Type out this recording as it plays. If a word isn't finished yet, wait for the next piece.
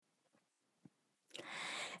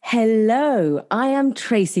Hello, I am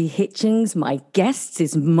Tracy Hitchings. My guest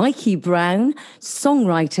is Mikey Brown,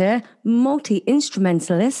 songwriter,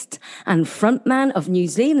 multi-instrumentalist, and frontman of New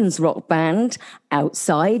Zealand's rock band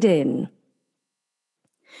Outside In.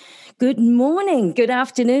 Good morning, good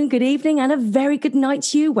afternoon, good evening, and a very good night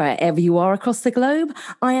to you wherever you are across the globe.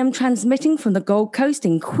 I am transmitting from the Gold Coast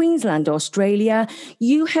in Queensland, Australia.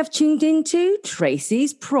 You have tuned into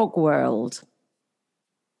Tracy's Prog World.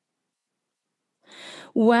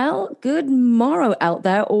 Well, good morrow out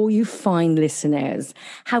there, all you fine listeners.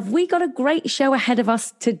 Have we got a great show ahead of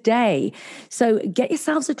us today? So get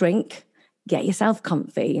yourselves a drink, get yourself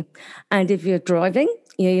comfy. And if you're driving,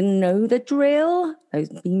 you know the drill.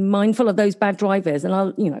 Be mindful of those bad drivers. And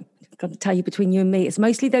I'll, got to tell you between you and me, it's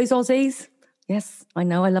mostly those Aussies. Yes, I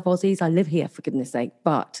know I love Aussies. I live here, for goodness sake.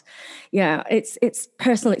 But yeah, it's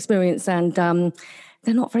personal experience, and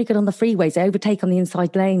they're not very good on the freeways. They overtake on the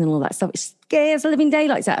inside lane and all that stuff. It scares the living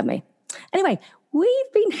daylights out of me. Anyway,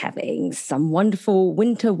 we've been having some wonderful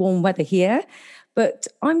winter warm weather here, but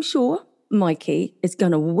I'm sure Mikey is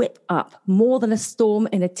going to whip up more than a storm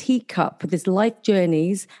in a teacup with his life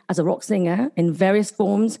journeys as a rock singer in various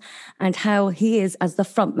forms and how he is as the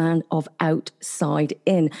frontman of Outside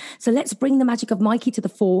In. So let's bring the magic of Mikey to the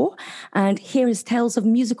fore and hear his tales of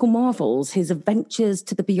musical marvels, his adventures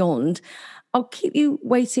to the beyond. I'll keep you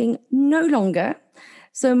waiting no longer.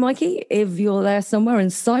 So, Mikey, if you're there somewhere in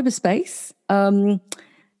cyberspace,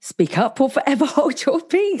 speak up or forever hold your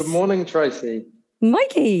peace. Good morning, Tracy.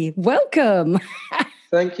 Mikey, welcome.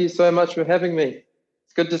 Thank you so much for having me.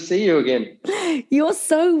 It's good to see you again. You're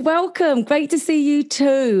so welcome. Great to see you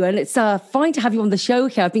too. And it's fine to have you on the show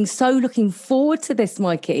here. I've been so looking forward to this,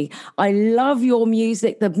 Mikey. I love your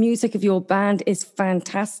music. The music of your band is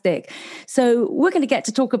fantastic. So we're going to get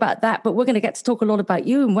to talk about that, but we're going to get to talk a lot about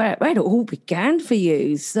you and where it all began for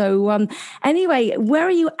you. So anyway, where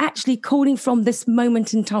are you actually calling from this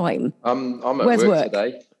moment in time? I'm at work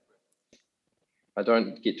today. I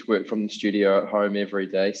don't get to work from the studio at home every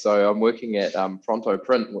day. So I'm working at Pronto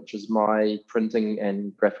Print, which is my printing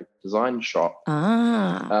and graphic design shop.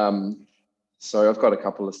 So I've got a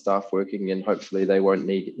couple of staff working, and hopefully they won't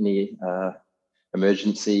need any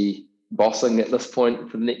emergency bossing at this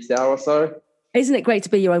point for the next hour or so. Isn't it great to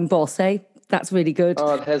be your own boss, eh? That's really good.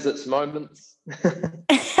 Oh, it has its moments.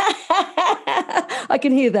 I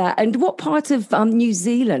can hear that. And what part of New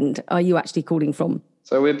Zealand are you actually calling from?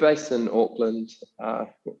 So we're based in Auckland,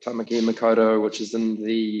 Tamaki Makaurau, which is in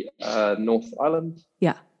the North Island.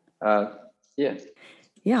 Yeah.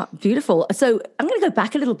 Yeah, beautiful. So I'm going to go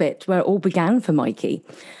back a little bit to where it all began for Mikey.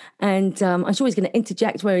 And I'm sure he's going to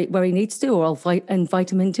interject where he needs to, or I'll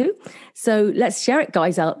invite him into. So let's share it,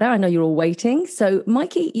 guys out there. I know you're all waiting. So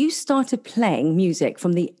Mikey, you started playing music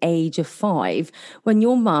from the age of 5 when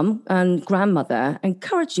your mum and grandmother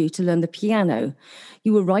encouraged you to learn the piano.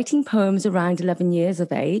 You were writing poems around 11 years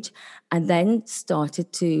of age and then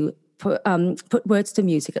started to put words to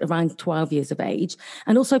music at around 12 years of age,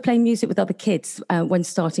 and also playing music with other kids when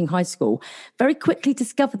starting high school. Very quickly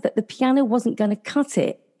discovered that the piano wasn't going to cut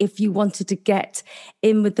it if you wanted to get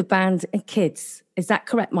in with the band and kids. Is that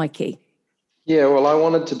correct, Mikey? Yeah, well, I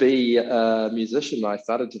wanted to be a musician. I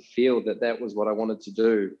started to feel that was what I wanted to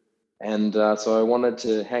do. And so I wanted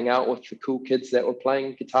to hang out with the cool kids that were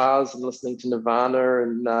playing guitars and listening to Nirvana.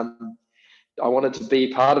 And I wanted to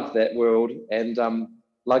be part of that world, and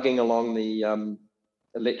lugging along the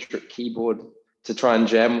electric keyboard to try and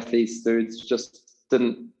jam with these dudes just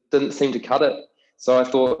didn't seem to cut it. So I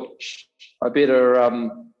thought I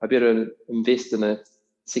better invest in a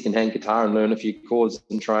secondhand guitar and learn a few chords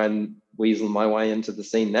and try and weasel my way into the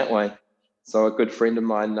scene that way. So a good friend of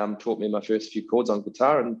mine taught me my first few chords on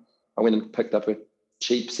guitar, and I went and picked up a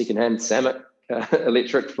cheap secondhand Samick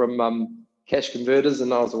electric from Cash Converters,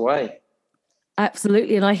 and I was away.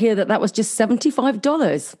 Absolutely, and I hear that was just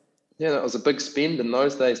 $75. Yeah, that was a big spend in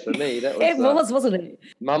those days for me. That was, wasn't it?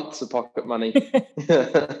 Months of pocket money.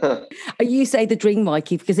 You say the dream,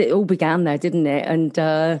 Mikey, because it all began there, didn't it? And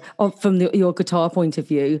from your guitar point of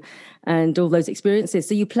view and all those experiences.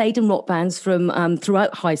 So you played in rock bands from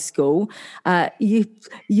throughout high school.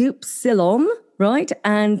 Upsilon, right?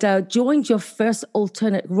 And joined your first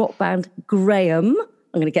alternate rock band, Graham.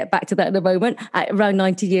 I'm going to get back to that in a moment, at around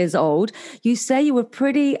 90 years old. You say you were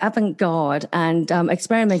pretty avant-garde and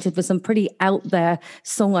experimented with some pretty out-there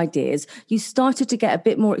song ideas. You started to get a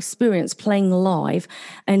bit more experience playing live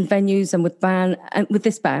in venues and with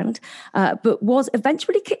this band, but was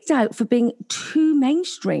eventually kicked out for being too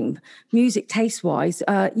mainstream music taste-wise.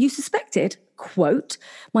 You suspected, quote,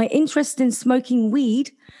 my interest in smoking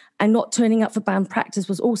weed and not turning up for band practice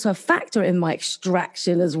was also a factor in my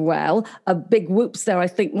extraction as well. A big whoops there, I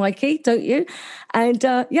think, Mikey, don't you? And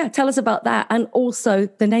tell us about that. And also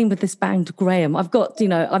the name of this band, Graham.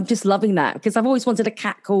 I'm just loving that because I've always wanted a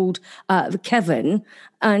cat called Kevin.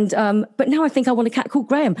 And but now I think I want a cat called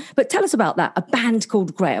Graham. But tell us about that, a band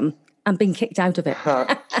called Graham and being kicked out of it.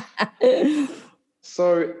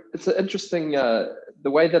 So it's an interesting,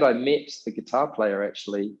 the way that I met the guitar player,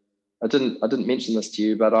 actually, I didn't mention this to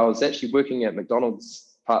you, but I was actually working at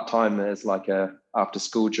McDonald's part-time as like a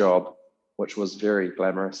after-school job, which was very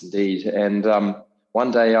glamorous indeed. And one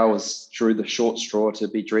day I drew the short straw to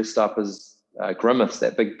be dressed up as Grimace,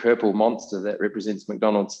 that big purple monster that represents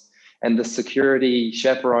McDonald's. And the security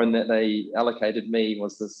chaperone that they allocated me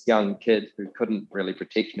was this young kid who couldn't really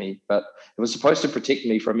protect me, but it was supposed to protect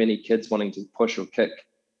me from any kids wanting to push or kick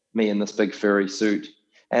me in this big furry suit.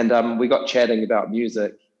 And we got chatting about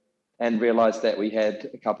music and realized that we had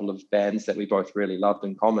a couple of bands that we both really loved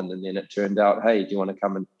in common. And then it turned out, hey, do you want to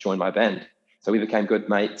come and join my band? So we became good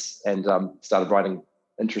mates and started writing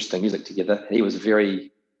interesting music together. He was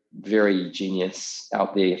very, very genius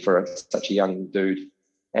out there for such a young dude.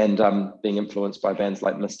 And being influenced by bands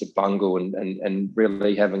like Mr. Bungle and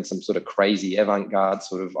really having some sort of crazy avant-garde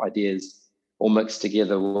sort of ideas all mixed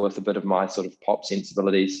together with a bit of my sort of pop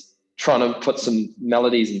sensibilities, trying to put some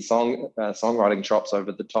melodies and songwriting chops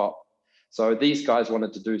over the top. So these guys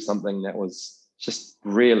wanted to do something that was just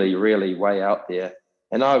really, really way out there.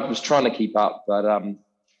 And I was trying to keep up, but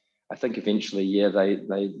I think eventually,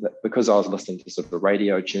 they because I was listening to sort of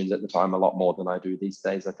radio tunes at the time a lot more than I do these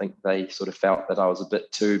days, I think they sort of felt that I was a bit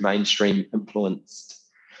too mainstream influenced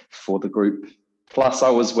for the group. Plus, I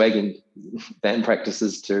was wagging band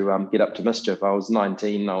practices to get up to mischief. I was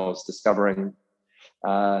 19. I was discovering,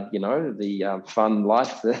 the fun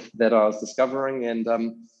life that I was discovering.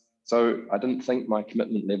 And so I didn't think my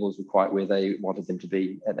commitment levels were quite where they wanted them to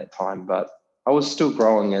be at that time. But I was still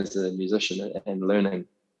growing as a musician and learning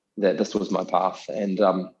that this was my path. And,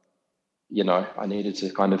 I needed to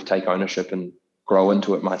kind of take ownership and grow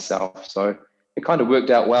into it myself. So it kind of worked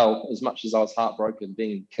out well. As much as I was heartbroken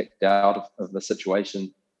being kicked out of the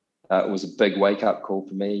situation, it was a big wake-up call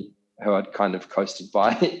for me, who I'd kind of coasted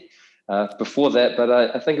by before that. But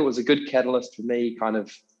I think it was a good catalyst for me kind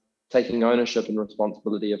of taking ownership and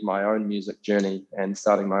responsibility of my own music journey and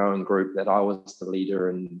starting my own group that I was the leader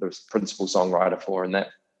and the principal songwriter for. And that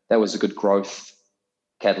was a good growth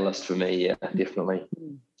catalyst for me. Yeah, definitely.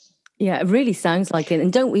 Yeah, it really sounds like it.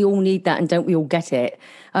 And don't we all need that? And don't we all get it?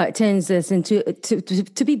 It turns us into,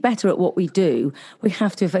 to be better at what we do, we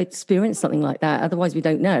have to have experienced something like that. Otherwise, we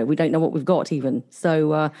don't know. We don't know what we've got even.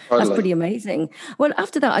 So That's pretty amazing. Well,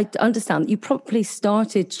 after that, I understand that you probably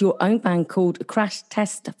started your own band called Crash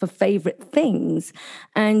Test for Favourite Things.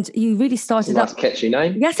 And you really started That's a nice catchy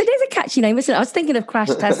name. Yes, it is a catchy name, isn't it? I was thinking of Crash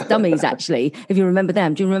Test Dummies, actually, if you remember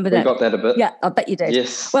them. Do you remember them? We got that a bit. Yeah, I bet you did.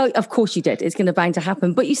 Yes. Well, of course you did. It's going to bound to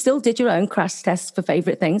happen. But you still did your own Crash Tests for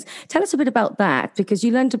Favourite Things. Tell us a bit about that, because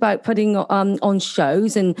you learned about putting on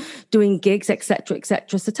shows and doing gigs, etc.,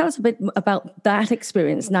 etc. So tell us a bit about that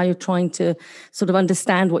experience. Now you're trying to sort of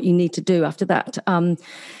understand what you need to do after that.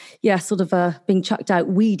 Sort of being chucked out,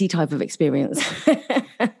 weedy type of experience.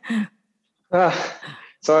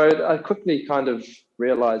 So I quickly kind of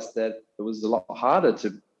realised that it was a lot harder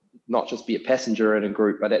to not just be a passenger in a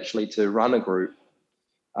group, but actually to run a group.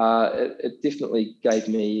 It definitely gave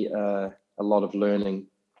me a lot of learning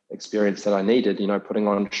experience that I needed, putting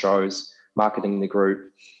on shows, marketing the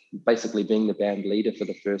group, basically being the band leader for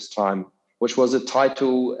the first time, which was a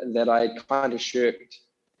title that I kind of shirked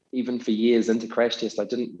even for years into Crash Test. I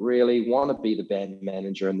didn't really want to be the band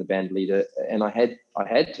manager and the band leader, and I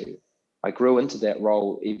had to. I grew into that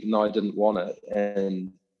role even though I didn't want it.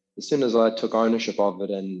 And as soon as I took ownership of it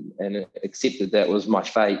and accepted that was my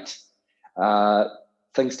fate,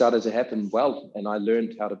 things started to happen well. And I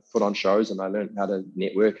learned how to put on shows, and I learned how to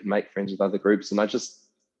network and make friends with other groups. And I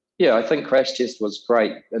think Crash Test was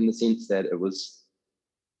great in the sense that it was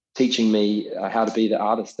teaching me how to be the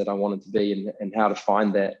artist that I wanted to be and how to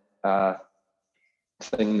find that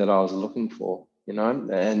thing that I was looking for,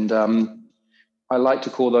 And I like to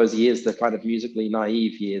call those years the kind of musically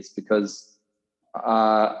naive years, because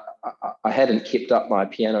I hadn't kept up my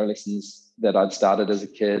piano lessons that I'd started as a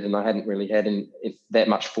kid, and I hadn't really had that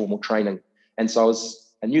much formal training. And so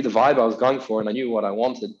I knew the vibe I was going for, and I knew what I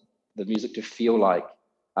wanted the music to feel like,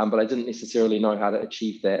 but I didn't necessarily know how to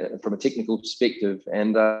achieve that from a technical perspective.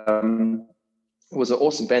 And it was an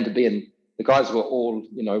awesome band to be in. The guys were all,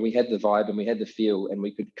 we had the vibe and we had the feel, and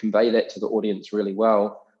we could convey that to the audience really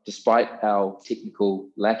well, despite our technical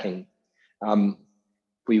lacking.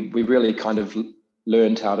 We really kind of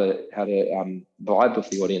learned how to vibe with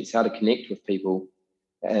the audience, how to connect with people,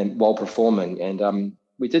 and while performing. And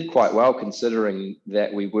we did quite well considering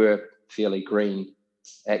that we were fairly green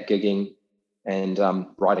at gigging and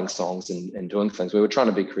writing songs and doing things. We were trying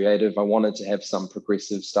to be creative. I wanted to have some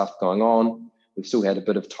progressive stuff going on. We've still had a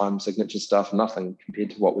bit of time signature stuff, nothing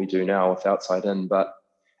compared to what we do now with Outside In, but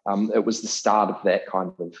it was the start of that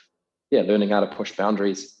kind of, learning how to push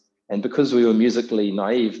boundaries. And because we were musically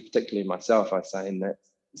naive, particularly myself, I say in that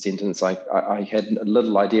sentence, I had a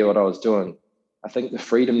little idea what I was doing. I think the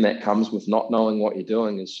freedom that comes with not knowing what you're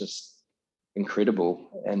doing is just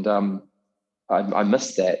incredible. And I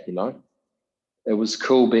missed that, It was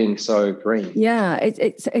cool being so green. Yeah,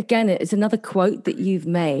 it's another quote that you've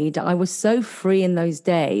made. I was so free in those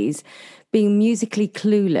days, being musically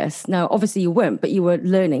clueless. Now, obviously you weren't, but you were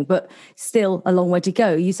learning, but still a long way to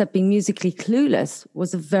go. You said being musically clueless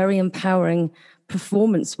was a very empowering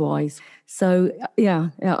performance-wise. So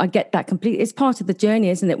yeah, I get that completely. It's part of the journey,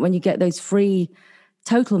 isn't it? When you get those free,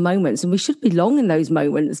 total moments, and we should belong in those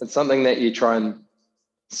moments. It's something that you try and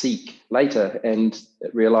seek later and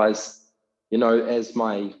realize, as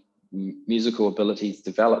my musical abilities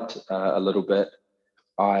developed a little bit,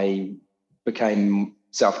 I became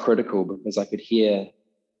self-critical because I could hear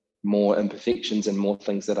more imperfections and more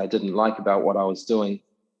things that I didn't like about what I was doing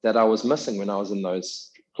that I was missing when I was in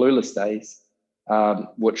those clueless days,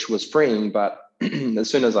 which was freeing. But as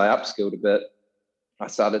soon as I upskilled a bit, I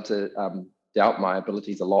started to doubt my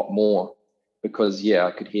abilities a lot more because,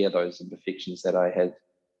 I could hear those imperfections that I had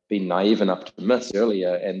been naive enough to miss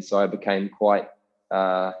earlier. And so I became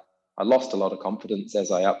I lost a lot of confidence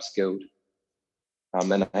as I upskilled.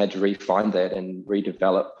 And I had to refine that and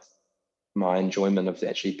redevelop my enjoyment of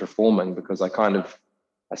actually performing, because I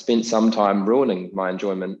spent some time ruining my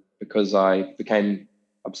enjoyment because I became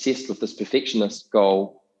obsessed with this perfectionist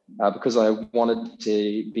goal because I wanted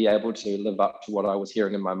to be able to live up to what I was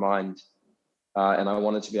hearing in my mind. And I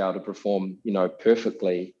wanted to be able to perform,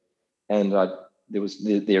 perfectly. And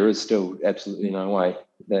there is still absolutely no way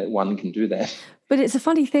that one can do that. But it's a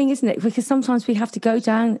funny thing, isn't it? Because sometimes we have to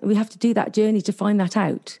do that journey to find that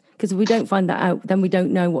out. Because if we don't find that out, then we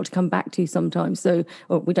don't know what to come back to sometimes. Or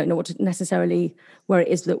we don't know what to necessarily, where it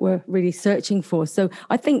is that we're really searching for. So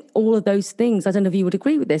I think all of those things, I don't know if you would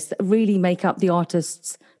agree with this, really make up the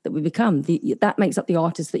artists that we become. That makes up the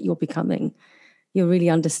artists that you're becoming. You're really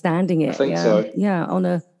understanding it. I think so. Yeah.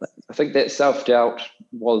 I think that self-doubt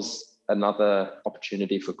was another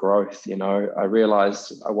opportunity for growth. I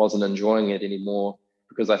realized I wasn't enjoying it anymore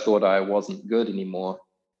because I thought I wasn't good anymore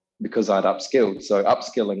because I'd upskilled. So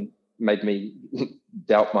upskilling made me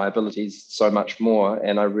doubt my abilities so much more.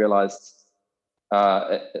 And I realized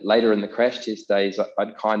later in the crash test days,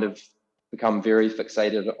 I'd kind of become very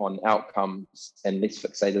fixated on outcomes and less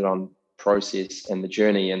fixated on process and the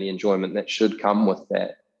journey and the enjoyment that should come with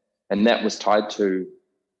that. And that was tied to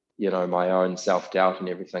my own self-doubt and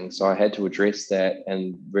everything. So I had to address that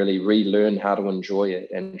and really relearn how to enjoy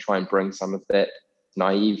it and try and bring some of that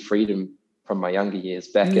naive freedom from my younger years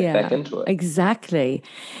back into it. Exactly.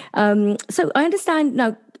 So I understand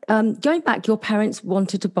now, going back, your parents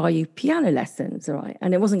wanted to buy you piano lessons, right?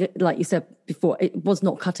 And it wasn't, like you said before, it was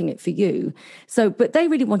not cutting it for you. So, but they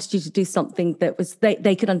really wanted you to do something that was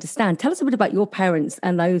they could understand. Tell us a bit about your parents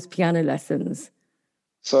and those piano lessons.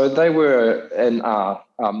 So they were and are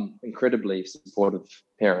incredibly supportive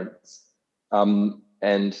parents.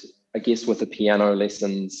 And I guess with the piano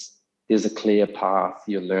lessons, there's a clear path.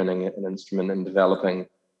 You're learning an instrument and developing,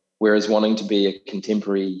 whereas wanting to be a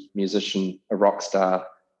contemporary musician, a rock star,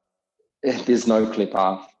 there's no clear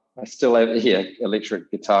path. I still have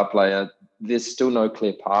electric guitar player. There's still no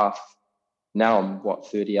clear path. Now I'm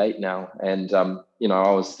 38 now. And, I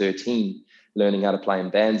was 13 learning how to play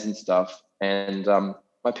in bands and stuff. And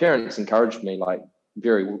my parents encouraged me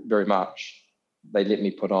very, very much. They let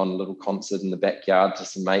me put on a little concert in the backyard to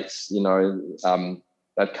some mates,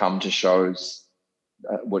 they'd come to shows,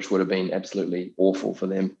 which would have been absolutely awful for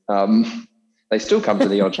them. They still come to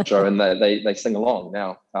the odd show and they sing along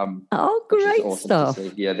now. Oh, great awesome stuff.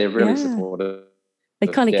 Yeah, they're really supportive. They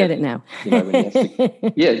kind of get it now.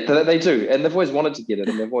 They do. And they've always wanted to get it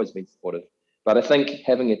and they've always been supportive. But I think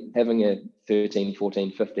having a 13,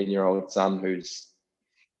 14, 15-year-old son who's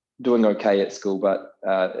doing okay at school, but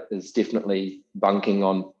is definitely bunking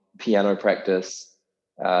on piano practice,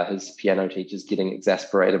 his piano teacher's getting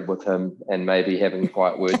exasperated with him and maybe having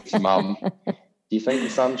quiet words to mum. Do you think the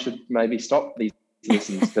son should maybe stop these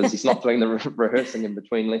lessons because he's not doing the rehearsing in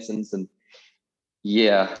between lessons? And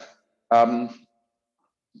I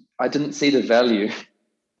didn't see the value.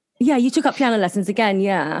 Yeah, you took up piano lessons again.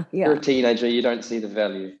 Yeah. You're a teenager, you don't see the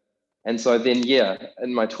value. And so then, yeah,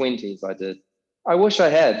 in my 20s, I did. I wish I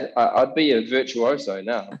had. I'd be a virtuoso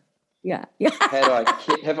now. Yeah. Had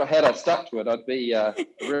I stuck to it, I'd be a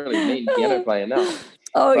really mean piano player now.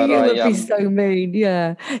 Oh, but you would be so mean,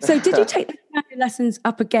 yeah. So did you take the piano lessons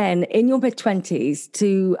up again in your mid-20s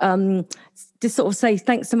to sort of say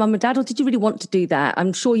thanks to mum and dad, or did you really want to do that?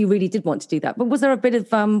 I'm sure you really did want to do that, but was there a bit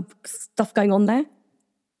of stuff going on there?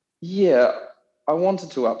 Yeah, I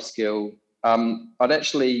wanted to upskill.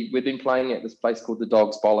 We'd been playing at this place called the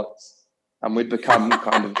Dog's Bollocks, and we'd become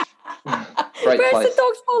kind of great Where's place. the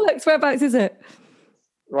Dog's Bollocks? Whereabouts is it?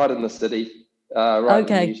 Right in the city, right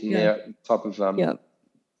in Newton there, at the top of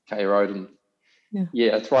K Road, and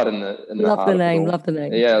it's right in the love the name. Love the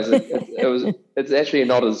name. Yeah, it's actually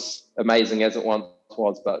not as amazing as it once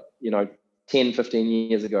was, but 10, 15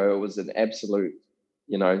 years ago, it was an absolute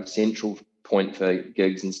central point for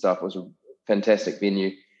gigs and stuff. It was a fantastic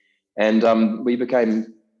venue, and we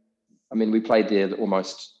played there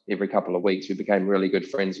almost every couple of weeks. We became really good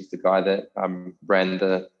friends with the guy that ran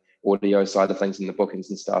the audio side of things and the bookings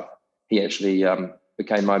and stuff. He actually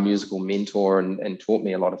became my musical mentor and taught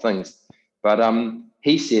me a lot of things. But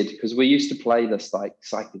he said, because we used to play this like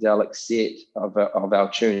psychedelic set of our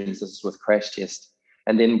tunes, this is with Crash Test,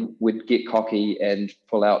 and then we'd get cocky and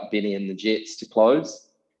pull out Benny and the Jets to close.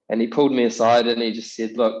 And he pulled me aside and he just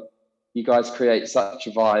said, look, you guys create such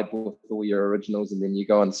a vibe with all your originals, and then you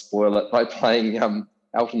go and spoil it by playing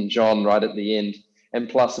Elton John right at the end. And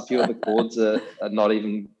plus a few of the chords are not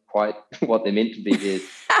even quite what they're meant to be there.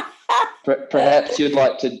 Perhaps you'd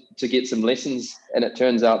like to get some lessons. And it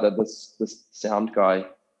turns out that this sound guy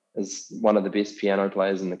is one of the best piano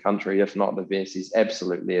players in the country, if not the best. He's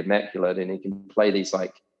absolutely immaculate, and he can play these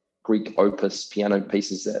like Greek opus piano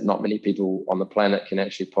pieces that not many people on the planet can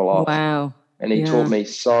actually pull off. Wow. And he taught me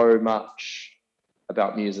so much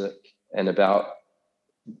about music and about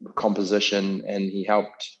composition, and he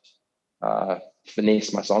helped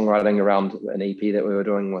finesse my songwriting around an EP that we were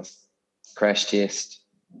doing with Crash Test.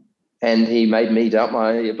 And he made me doubt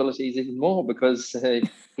my abilities even more, because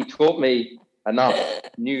he taught me enough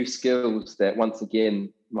new skills that once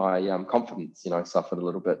again my confidence suffered a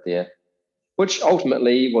little bit there, which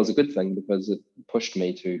ultimately was a good thing, because it pushed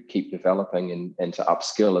me to keep developing and to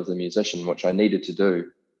upskill as a musician, which I needed to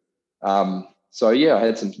do. So I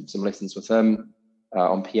had some lessons with him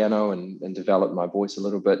on piano and developed my voice a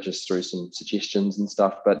little bit just through some suggestions and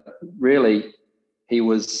stuff. But really, he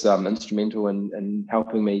was instrumental in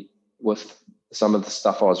helping me with some of the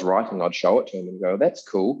stuff I was writing. I'd show it to him and go, that's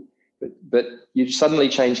cool. But you suddenly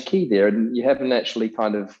change key there, and you haven't actually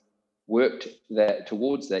kind of worked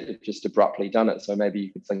towards that. You've just abruptly done it. So maybe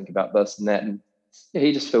you could think about this and that. And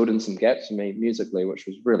he just filled in some gaps for me musically, which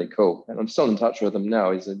was really cool. And I'm still in touch with him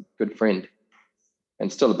now. He's a good friend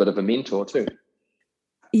and still a bit of a mentor too.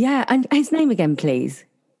 Yeah. And his name again, please.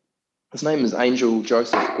 His name is Angel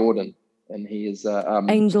Joseph Gordon. And he is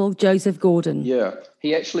Angel Joseph Gordon. Yeah.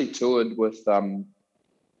 He actually toured with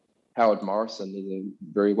Howard Morrison. He's a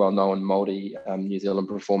very well-known Māori New Zealand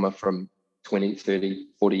performer from 20, 30,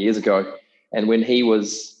 40 years ago. And when he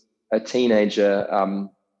was a teenager,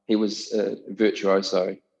 he was a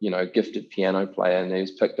virtuoso, gifted piano player, and he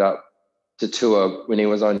was picked up to tour when he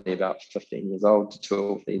was only about 15 years old, to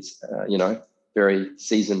tour with these, very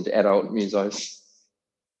seasoned adult musos.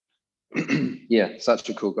 Yeah, such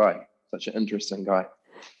a cool guy, such an interesting guy.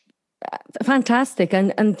 Fantastic.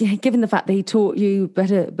 And given the fact that he taught you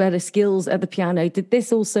better skills at the piano, did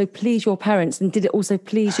this also please your parents, and did it also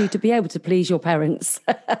please you to be able to please your parents?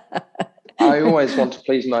 I always want to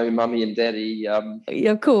please my mummy and daddy.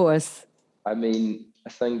 Of course. I mean, I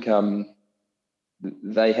think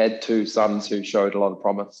they had two sons who showed a lot of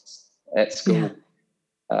promise at school,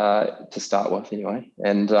 to start with anyway.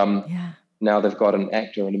 And now they've got an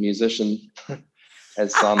actor and a musician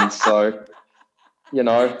as sons. So,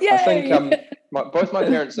 I think both my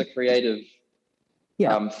parents are creative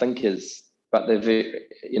thinkers, but they've,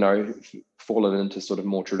 fallen into sort of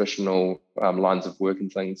more traditional lines of work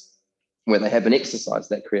and things where they haven't exercised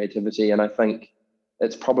that creativity. And I think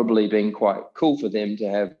it's probably been quite cool for them to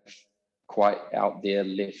have quite out there,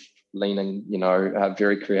 left-leaning,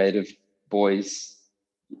 very creative boys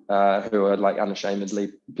who are like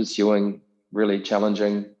unashamedly pursuing really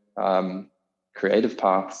challenging creative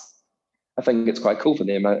paths. I think it's quite cool for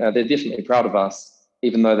them. They're definitely proud of us,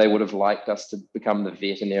 even though they would have liked us to become the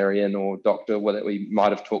veterinarian or doctor that we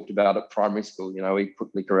might have talked about at primary school. We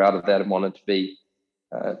quickly grew out of that and wanted to be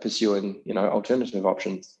pursuing, alternative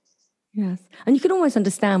options. Yes. And you can almost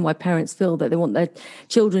understand why parents feel that they want their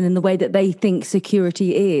children in the way that they think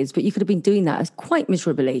security is, but you could have been doing that quite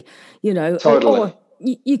miserably, Totally.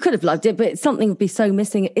 you could have loved it, but something would be so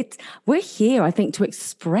missing. We're here, I think, to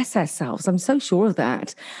express ourselves. I'm so sure of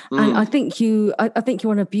that. And I think I think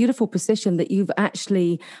you're in a beautiful position that you've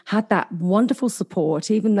actually had that wonderful support,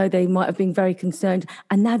 even though they might have been very concerned.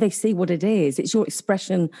 And now they see what it is. It's your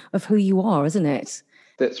expression of who you are, isn't it?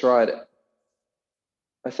 That's right.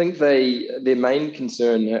 I think their main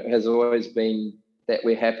concern has always been that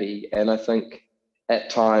we're happy. And I think at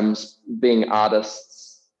times being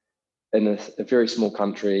artists in a very small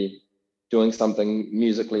country, doing something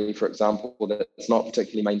musically, for example, that's not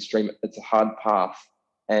particularly mainstream, it's a hard path.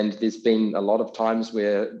 And there's been a lot of times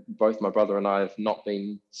where both my brother and I have not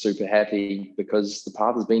been super happy because the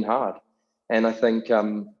path has been hard. And I think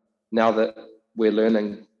now that we're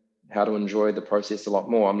learning how to enjoy the process a lot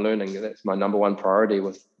more, I'm learning that's my number one priority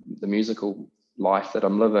with the musical life that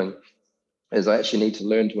I'm living, is I actually need to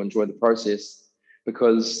learn to enjoy the process,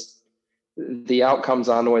 because the outcomes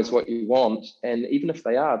aren't always what you want. And even if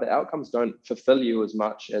they are, the outcomes don't fulfill you as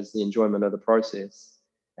much as the enjoyment of the process.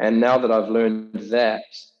 And now that I've learned that,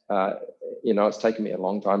 it's taken me a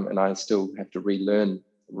long time, and I still have to relearn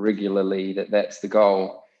regularly that that's the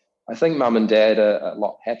goal. I think mum and dad are a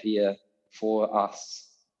lot happier for us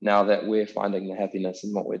now that we're finding the happiness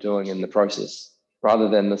in what we're doing in the process, rather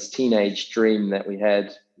than this teenage dream that we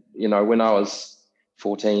had. When I was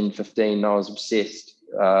 14, 15, I was obsessed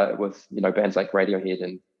with, bands like Radiohead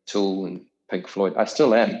and Tool and Pink Floyd. I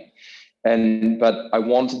still am. But I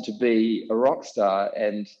wanted to be a rock star,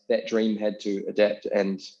 and that dream had to adapt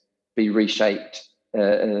and be reshaped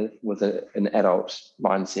with an adult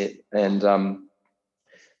mindset. And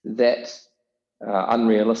that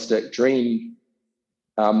unrealistic dream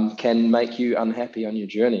can make you unhappy on your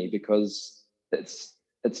journey, because it's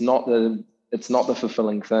not the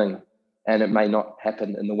fulfilling thing, and it may not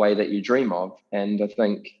happen in the way that you dream of. And I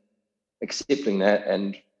think accepting that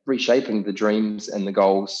and reshaping the dreams and the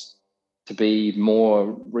goals to be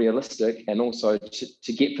more realistic, and also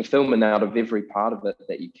to get fulfillment out of every part of it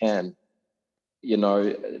that you can.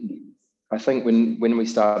 I think when we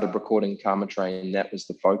started recording Karma Train, that was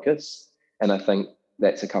the focus. And I think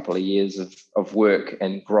that's a couple of years of work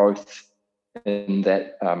and growth in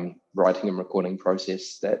that writing and recording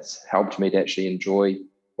process that's helped me to actually enjoy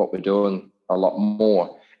what we're doing a lot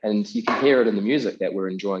more. And you can hear it in the music that we're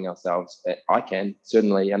enjoying ourselves. I can,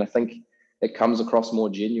 certainly. And I think it comes across more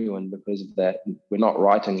genuine because of that. We're not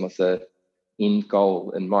writing with the end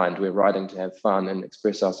goal in mind. We're writing to have fun and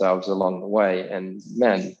express ourselves along the way. And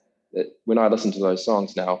man, when I listen to those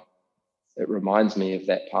songs now, it reminds me of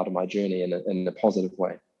that part of my journey in a positive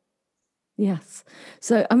way. Yes.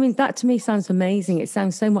 So, that to me sounds amazing. It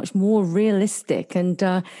sounds so much more realistic. And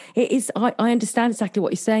it is, I understand exactly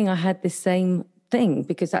what you're saying. I had this same thing,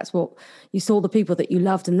 because that's what you saw, the people that you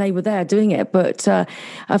loved, and they were there doing it. But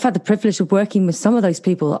I've had the privilege of working with some of those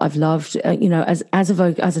people that I've loved, as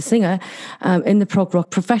a singer in the prog rock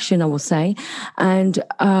profession, I will say. And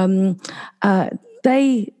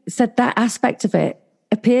they said that aspect of it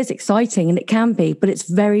appears exciting, and it can be, but it's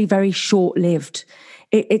very, very short-lived.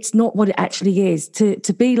 It's not what it actually is.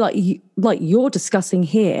 To be like you're discussing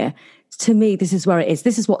here, to me, this is where it is.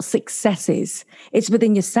 This is what success is. It's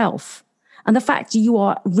within yourself. And the fact you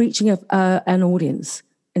are reaching an audience,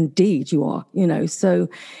 indeed you are, so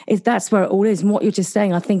that's where it all is. And what you're just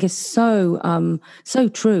saying, I think, is so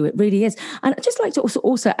true. It really is. And I'd just like to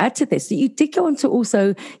also add to this, that you did go on to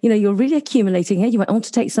also, you're really accumulating here. You went on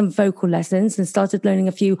to take some vocal lessons and started learning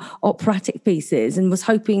a few operatic pieces, and was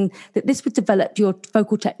hoping that this would develop your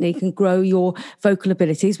vocal technique and grow your vocal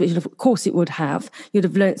abilities, which of course it would have. You'd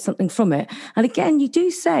have learned something from it. And again, you do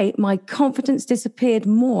say, my confidence disappeared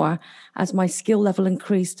more as my skill level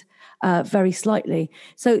increased very slightly.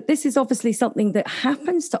 So this is obviously something that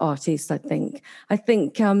happens to artists, I think. I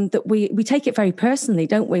think that we take it very personally,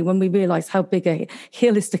 don't we, when we realise how big a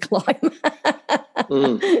hill is to climb.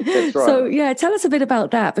 That's right. So, yeah, tell us a bit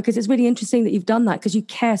about that, because it's really interesting that you've done that, because you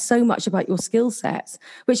care so much about your skill sets,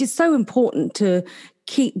 which is so important to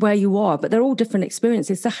keep where you are. But they're all different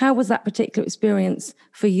experiences. So how was that particular experience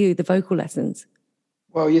for you, the vocal lessons?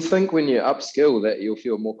 Well, you think when you upskill that you'll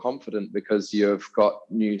feel more confident because you've got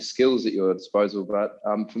new skills at your disposal. But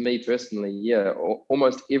for me personally, yeah,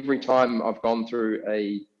 almost every time I've gone through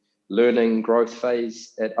a learning growth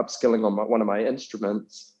phase at upskilling on one of my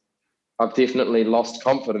instruments, I've definitely lost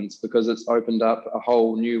confidence, because it's opened up a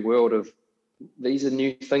whole new world of, these are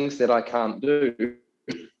new things that I can't do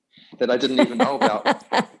that I didn't even know about.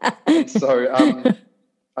 And so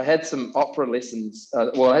I had some opera lessons.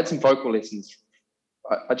 I had some vocal lessons.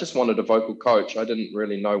 I just wanted a vocal coach. I didn't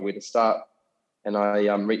really know where to start. And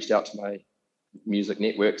I reached out to my music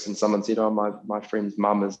networks, and someone said, my friend's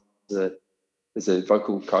mum is a as a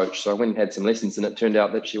vocal coach. So I went and had some lessons, and it turned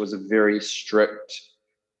out that she was a very strict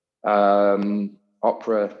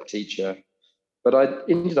opera teacher. But I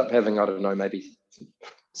ended up having, I don't know, maybe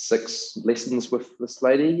 6 lessons with this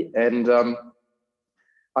lady, and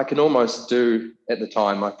I can almost do, at the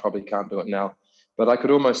time, I probably can't do it now, but I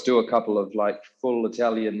could almost do a couple of like full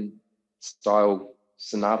Italian style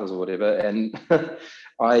sonatas or whatever. And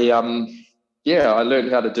I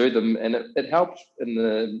learned how to do them, and it helped in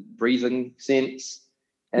the breathing sense.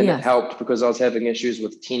 And It helped because I was having issues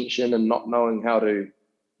with tension and not knowing how to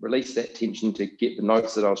release that tension to get the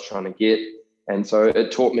notes that I was trying to get. And so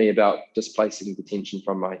it taught me about displacing the tension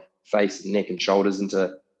from my face and neck and shoulders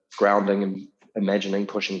into grounding and imagining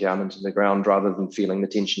pushing down into the ground rather than feeling the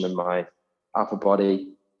tension in my upper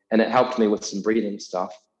body. And it helped me with some breathing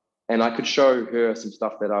stuff. And I could show her some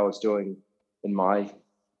stuff that I was doing in my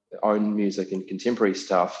own music and contemporary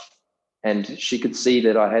stuff. And she could see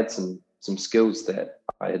that I had some skills that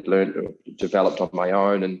I had learned or developed on my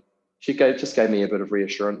own. And she just gave me a bit of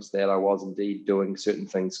reassurance that I was indeed doing certain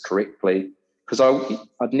things correctly. Because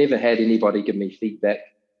I'd never had anybody give me feedback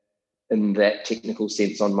in that technical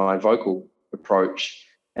sense on my vocal approach.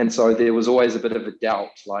 And so there was always a bit of a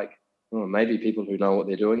doubt, like, oh, maybe people who know what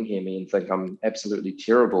they're doing hear me and think I'm absolutely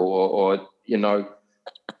terrible, or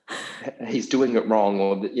he's doing it wrong,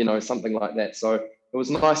 or something like that. So it was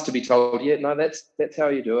nice to be told, yeah, no, that's how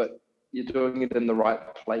you do it. You're doing it in the right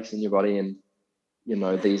place in your body, and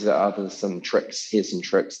these are some tricks. Here's some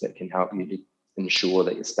tricks that can help you to ensure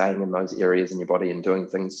that you're staying in those areas in your body and doing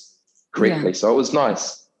things correctly. Yeah. So it was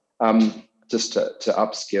nice just to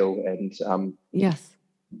upskill and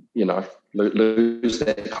lose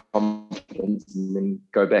that confidence and then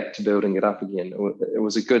go back to building it up again. It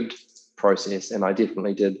was a good process, and I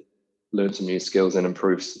definitely did learn some new skills and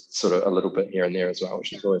improve sort of a little bit here and there as well,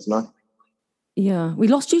 which is always nice. Yeah, we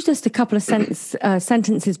lost you just a couple of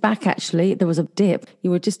sentences back, actually. There was a dip. You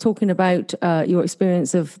were just talking about your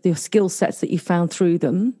experience of the skill sets that you found through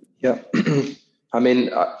them. Yeah. I mean,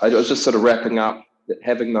 I was just sort of wrapping up that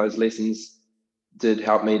having those lessons did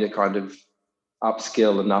help me to kind of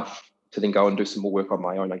upskill enough to then go and do some more work on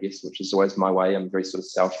my own, I guess, which is always my way. I'm a very sort of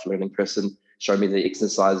self-learning person. Show me the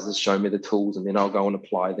exercises, show me the tools, and then I'll go and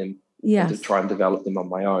apply them to try and develop them on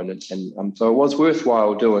my own. And so it was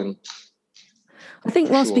worthwhile doing. I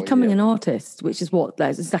think whilst becoming an artist, which is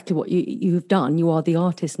that's exactly what you've done, you are the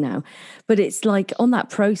artist now. But it's like on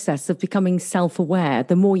that process of becoming self-aware,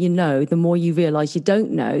 the more you know, the more you realise you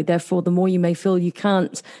don't know. Therefore, the more you may feel you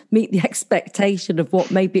can't meet the expectation of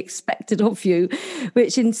what may be expected of you,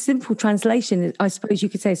 which in simple translation, I suppose you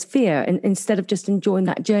could say is fear, and instead of just enjoying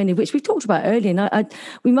that journey, which we talked about earlier. And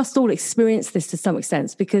we must all experience this to some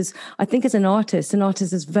extent, because I think as an artist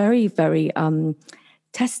is very, very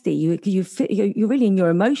testy. You're really in your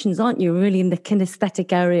emotions, aren't you? You're really in the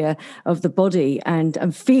kinesthetic area of the body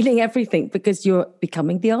and feeling everything because you're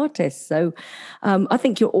becoming the artist. So I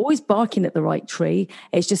think you're always barking at the right tree.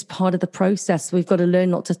 It's just part of the process. We've got to learn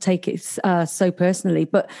not to take it so personally,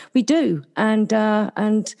 but we do.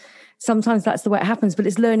 And sometimes that's the way it happens, but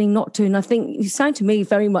it's learning not to. And I think you sound to me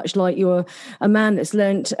very much like you're a man that's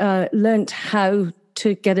learned how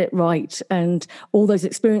to get it right, and all those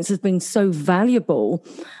experiences have been so valuable,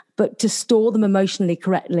 but to store them emotionally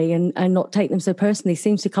correctly and not take them so personally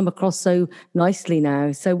seems to come across so nicely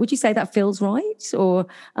now. So would you say that feels right, or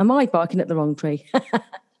am I barking at the wrong tree?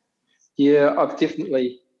 Yeah, I think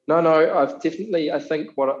there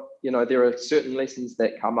are certain lessons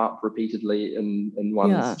that come up repeatedly in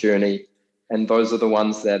one's journey, and those are the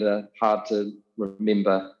ones that are hard to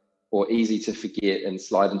remember or easy to forget and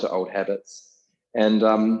slide into old habits. And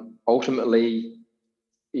ultimately,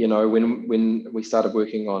 when we started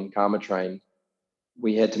working on Karma Train,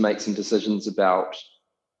 we had to make some decisions about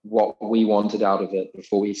what we wanted out of it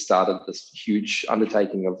before we started this huge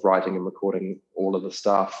undertaking of writing and recording all of the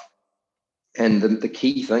stuff. And the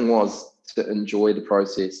key thing was to enjoy the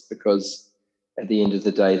process, because at the end of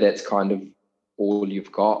the day, that's kind of all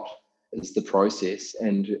you've got is the process.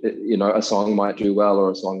 And, a song might do well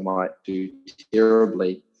or a song might do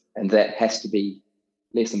terribly. And that has to be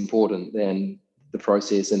less important than the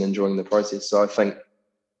process and enjoying the process. So I think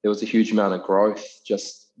there was a huge amount of growth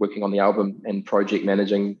just working on the album and project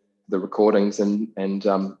managing the recordings and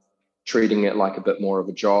treating it like a bit more of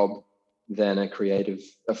a job than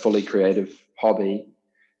a fully creative hobby.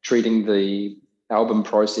 Treating the album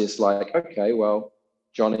process like, okay, well,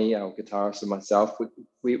 Johnny, our guitarist, and myself,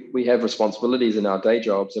 we have responsibilities in our day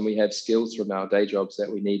jobs, and we have skills from our day jobs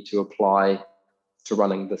that we need to apply to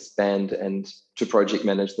running this band and to project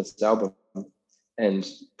manage this album. And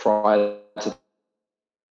prior to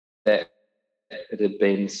that, it had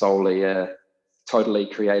been solely a totally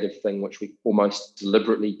creative thing, which we almost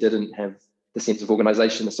deliberately didn't have the sense of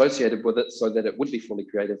organization associated with it so that it would be fully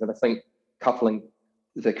creative. And I think coupling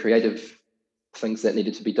the creative things that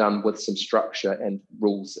needed to be done with some structure and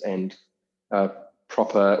rules and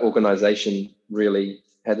proper organization really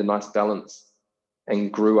had a nice balance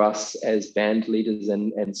and grew us as band leaders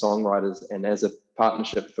and songwriters and as a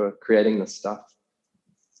partnership for creating this stuff.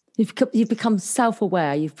 You've become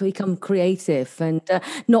self-aware, you've become creative and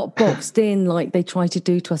not boxed in like they try to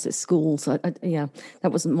do to us at school. So, yeah,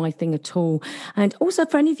 that wasn't my thing at all. And also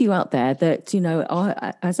for any of you out there that,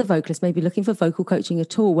 are, as a vocalist, maybe looking for vocal coaching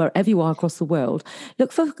at all, wherever you are across the world,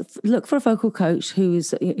 look for a vocal coach who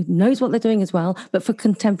knows what they're doing as well, but for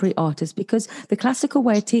contemporary artists, because the classical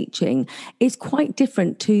way of teaching is quite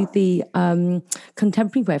different to the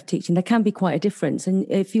contemporary way of teaching. There can be quite a difference. And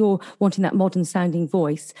if you're wanting that modern sounding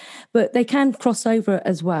voice, but they can cross over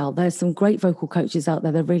as well. There's some great vocal coaches out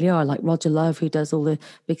there. There really are, like Roger Love, who does all the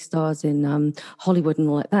big stars in Hollywood and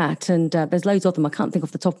all like that. And there's loads of them. I can't think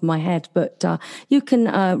off the top of my head, but you can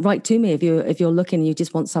write to me if you're looking and you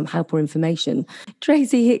just want some help or information.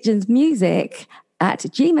 Tracy Hitchens Music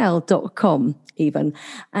 @gmail.com even.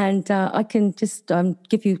 And I can just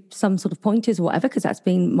give you some sort of pointers or whatever, because that's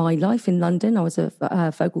been my life in London. I was a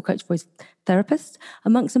vocal coach, voice therapist,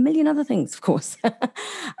 amongst a million other things, of course.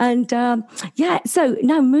 And so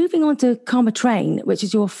now moving on to Karma Train, which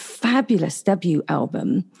is your fabulous debut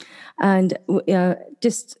album. And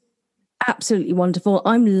just absolutely wonderful.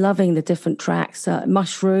 I'm loving the different tracks,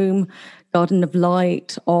 Mushroom, Garden of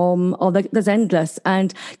Light, there's endless.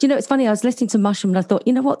 And it's funny, I was listening to Mushroom and I thought,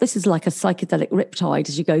 you know what, this is like a psychedelic riptide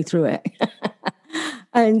as you go through it.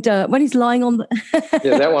 And when he's lying on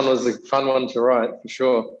yeah, that one was a fun one to write for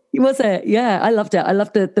sure. Was it? Yeah, I loved it. I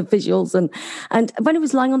loved the visuals. And when he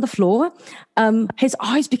was lying on the floor, his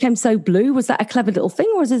eyes became so blue. Was that a clever little thing,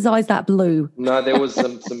 or was his eyes that blue? No, there was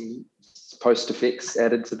some post effects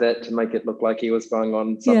added to that to make it look like he was going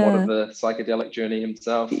on somewhat of a psychedelic journey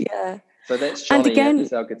himself. Yeah. So that's Johnny, and again,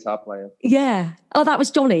 that's our guitar player. Yeah. Oh, that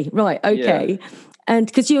was Johnny. Right. Okay. Yeah. And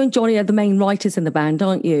because you and Johnny are the main writers in the band,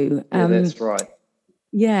 aren't you? Yeah, that's right.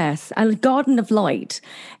 Yes. And Garden of Light.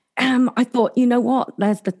 I thought, you know what?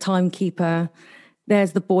 There's the timekeeper.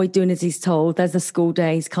 There's the boy doing as he's told. There's the school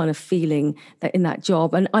days kind of feeling that in that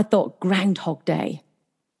job. And I thought Groundhog Day.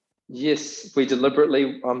 Yes, we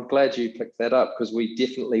deliberately, I'm glad you picked that up, because we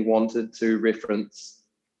definitely wanted to reference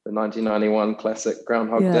the 1991 classic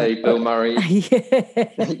Groundhog Day, Bill Murray.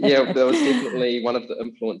 Yeah, that was definitely one of the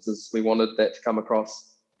influences. We wanted that to come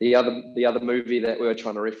across. The other movie that we were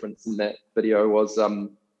trying to reference in that video was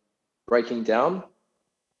Breaking Down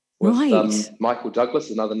with Michael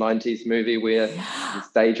Douglas, another 90s movie where this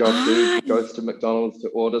day job dude goes to McDonald's to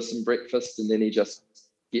order some breakfast, and then he just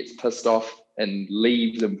gets pissed off and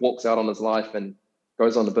leaves and walks out on his life and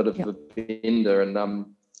goes on a bit of a bender. And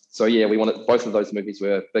so, yeah, we wanted, both of those movies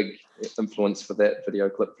were a big influence for that video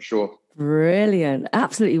clip for sure. Brilliant.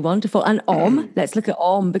 Absolutely wonderful. And let's look at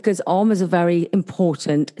because is a very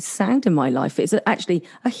important sound in my life. It's actually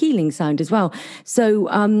a healing sound as well. So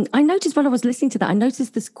I noticed when I was listening to that, I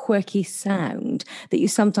noticed this quirky sound that you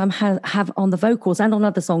sometimes have on the vocals and on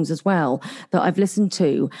other songs as well that I've listened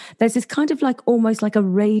to. There's this kind of like almost like a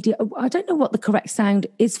radio, I don't know what the correct sound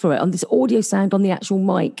is for it, on this audio sound on the actual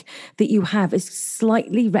mic that you have is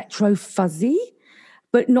slightly retro fuzzy.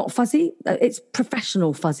 But not fuzzy. It's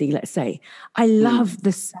professional fuzzy, let's say. I love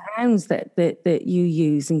the sounds that you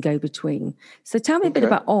use and go between. So tell me a bit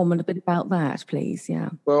about and a bit about that, please. Yeah.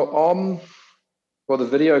 Well, the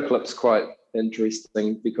video clip's quite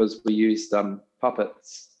interesting because we used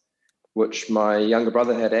puppets, which my younger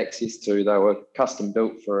brother had access to. They were custom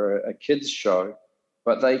built for a kids show,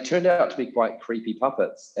 but they turned out to be quite creepy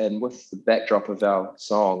puppets. And with the backdrop of our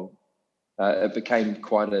song, it became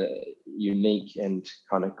quite a unique and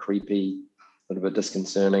kind of creepy, a little bit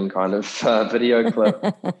disconcerting kind of video clip.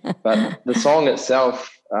 But the song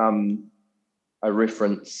itself, I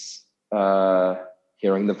reference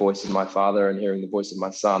hearing the voice of my father and hearing the voice of my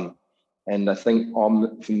son. And I think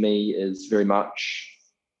for me is very much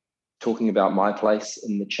talking about my place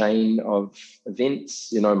in the chain of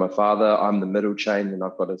events. You know, my father, I'm the middle chain, and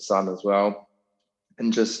I've got a son as well.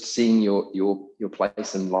 And just seeing your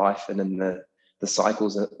place in life and in the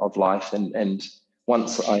cycles of life. And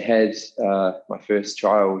once I had my first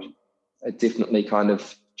child, it definitely kind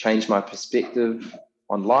of changed my perspective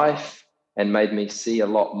on life and made me see a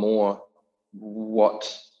lot more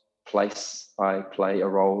what place I play a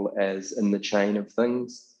role as in the chain of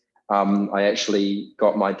things. I actually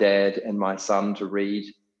got my dad and my son to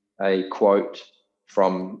read a quote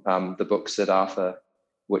from the book Siddhartha,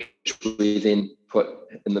 which we then put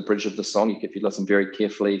in the bridge of the song. If you listen very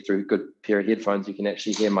carefully through a good pair of headphones, you can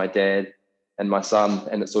actually hear my dad and my son,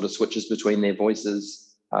 and it sort of switches between their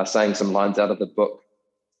voices, saying some lines out of the book.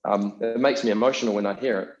 It makes me emotional when I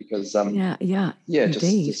hear it, because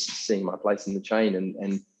just seeing my place in the chain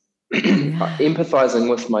and empathizing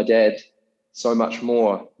with my dad so much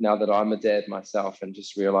more now that I'm a dad myself, and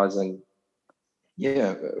just realizing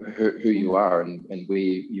who you are and where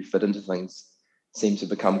you fit into things seemed to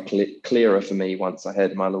become clearer for me once I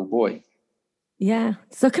had my little boy. Yeah.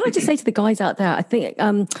 So can I just say to the guys out there, I think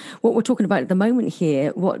what we're talking about at the moment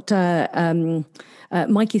here, what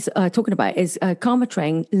Mikey's talking about is Karma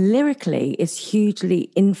Train lyrically is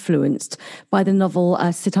hugely influenced by the novel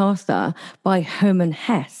Siddhartha by Hermann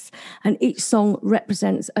Hesse. And each song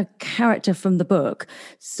represents a character from the book.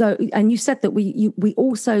 So, and you said that we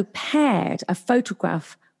also paired a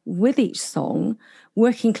photograph with each song,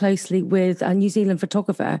 working closely with a New Zealand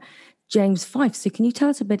photographer, James Fife. So can you tell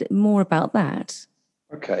us a bit more about that?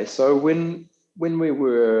 Okay, so when we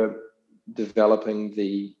were developing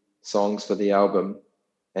the songs for the album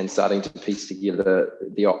and starting to piece together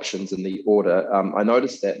the options and the order, I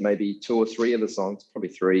noticed that maybe 2 or 3 of the songs, probably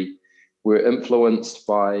 3, were influenced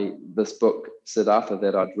by this book, Siddhartha,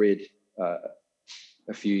 that I'd read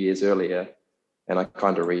a few years earlier. And I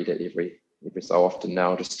kind of read it every so often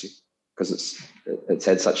now, just because it's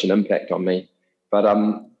had such an impact on me. But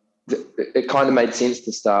it kind of made sense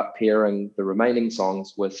to start pairing the remaining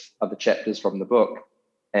songs with other chapters from the book.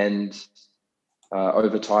 And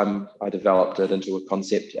over time, I developed it into a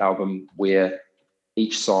concept album where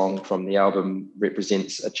each song from the album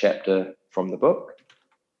represents a chapter from the book,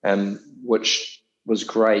 which was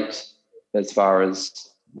great as far as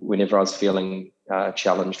whenever I was feeling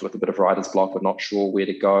challenged with a bit of writer's block or not sure where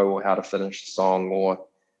to go or how to finish the song or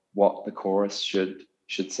what the chorus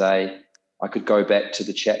should say. I could go back to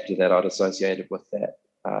the chapter that I'd associated with that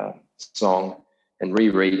song and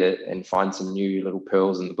reread it and find some new little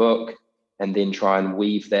pearls in the book, and then try and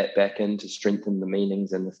weave that back in to strengthen the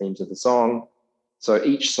meanings and the themes of the song. So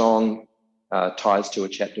each song ties to a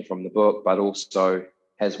chapter from the book, but also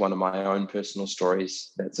has one of my own personal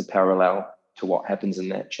stories that's a parallel to what happens in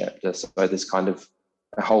that chapter. So there's kind of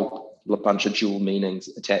a whole bunch of dual meanings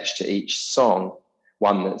attached to each song.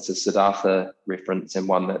 One that's a Siddhartha reference and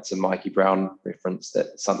one that's a Mikey Brown reference,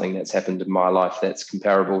 that's something that's happened in my life that's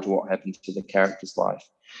comparable to what happened to the character's life.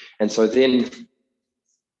 And so then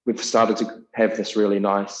we've started to have this really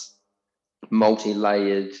nice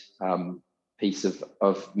multi-layered piece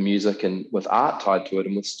of music and with art tied to it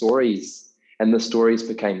and with stories. And the stories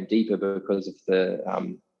became deeper because of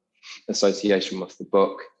the association with the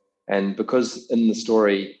book. And because in the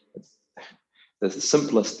story, the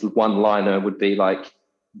simplest one-liner would be like,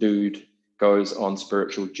 dude goes on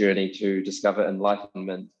spiritual journey to discover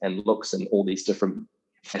enlightenment and looks in all these different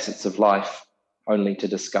facets of life, only to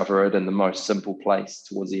discover it in the most simple place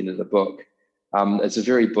towards the end of the book. It's a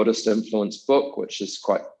very Buddhist influenced book, which is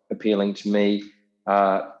quite appealing to me.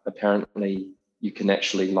 Apparently, you can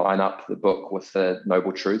actually line up the book with the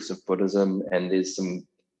noble truths of Buddhism, and there's some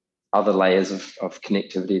other layers of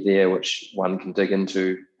connectivity there, which one can dig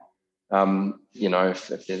into,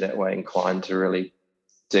 if they're that way inclined to really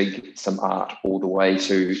dig some art all the way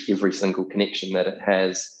to every single connection that it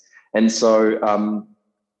has. And so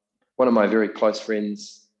one of my very close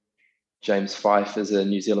friends, James Fife, is a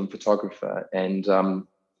New Zealand photographer. And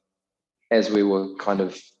as we were kind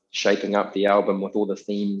of shaping up the album with all the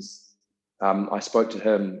themes, I spoke to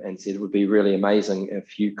him and said, it would be really amazing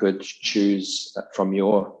if you could choose from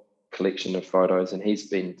your collection of photos. And he's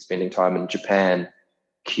been spending time in Japan,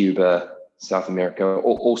 Cuba, South America,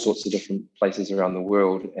 all sorts of different places around the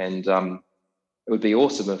world. And it would be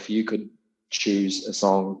awesome if you could choose a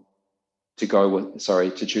song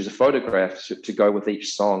to choose a photograph to go with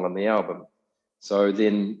each song on the album. So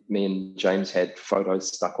then me and James had photos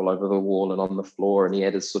stuck all over the wall and on the floor, and he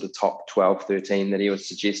had his sort of top 12, 13 that he was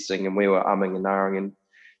suggesting, and we were umming and ahhing and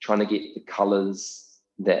trying to get the colors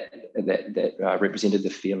that represented the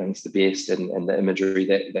feelings the best and the imagery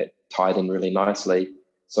that tied in really nicely.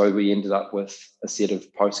 So we ended up with a set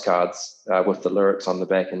of postcards with the lyrics on the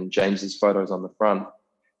back and James's photos on the front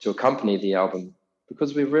to accompany the album,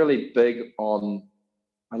 because we're really big on,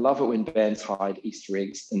 I love it when bands hide Easter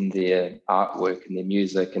eggs in their artwork and their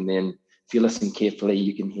music. And then if you listen carefully,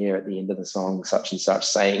 you can hear at the end of the song such and such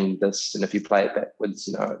saying this. And if you play it backwards,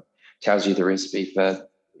 it tells you the recipe for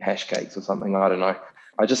hash cakes or something. I don't know.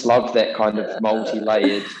 I just love that kind of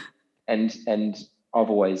multi-layered, and I've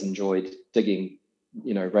always enjoyed digging,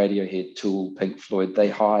 Radiohead, Tool, Pink Floyd. They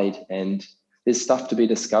hide and there's stuff to be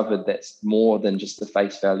discovered that's more than just the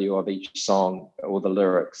face value of each song or the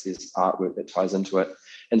lyrics. There's artwork that ties into it.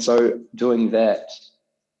 And so doing that,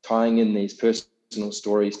 tying in these personal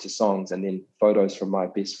stories to songs and then photos from my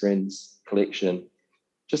best friend's collection,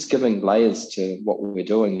 just giving layers to what we're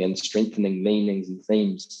doing and strengthening meanings and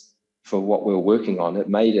themes for what we're working on. It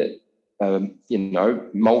made it,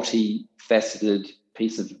 multifaceted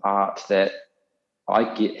piece of art that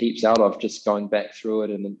I get heaps out of just going back through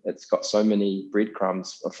it, and it's got so many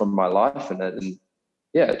breadcrumbs from my life in it. And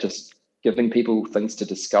yeah, just giving people things to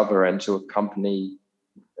discover and to accompany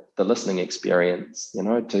the listening experience,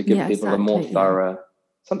 to give people a more thorough,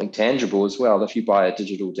 something tangible as well. If you buy a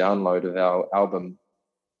digital download of our album,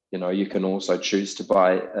 you can also choose to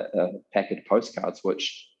buy a packet of postcards,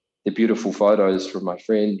 which they're beautiful photos from my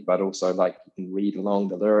friend, but also like you can read along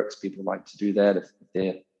the lyrics. People like to do that if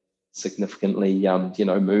they're significantly,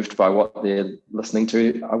 moved by what they're listening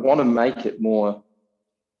to. I want to make it more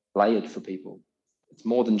layered for people. It's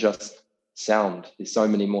more than just sound. There's so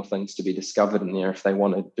many more things to be discovered in there if they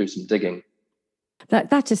want to do some digging.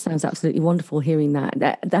 That just sounds absolutely wonderful hearing that.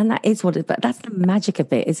 That is what but that's the magic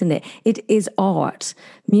of it, isn't it? It is art.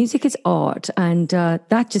 Music is art. And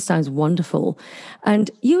that just sounds wonderful.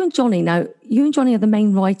 And you and Johnny are the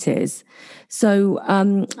main writers. So,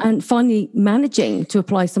 and finally managing to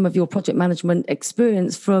apply some of your project management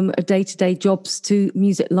experience from a day-to-day jobs to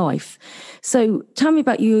music life. So tell me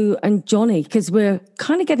about you and Johnny, because we're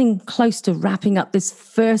kind of getting close to wrapping up this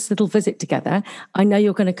first little visit together. I know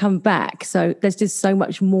you're going to come back. So there's just so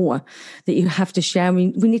much more that you have to share. I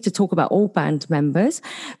mean, we need to talk about all band members,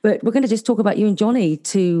 but we're going to just talk about you and Johnny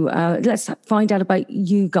to let's find out about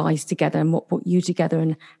you guys together and what brought you together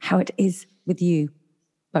and how it is with you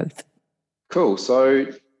both. Cool. So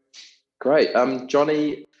great.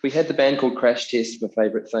 Johnny, we had the band called Crash Test for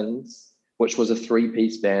Favourite Things, which was a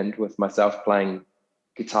 3-piece band with myself playing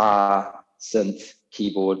guitar, synth,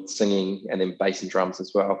 keyboard, singing, and then bass and drums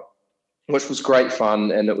as well, which was great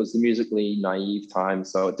fun. And it was the musically naive time.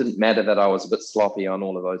 So it didn't matter that I was a bit sloppy on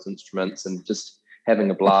all of those instruments and just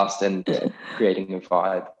having a blast and creating a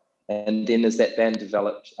vibe. And then as that band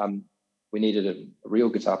developed, we needed a real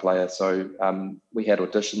guitar player. So we had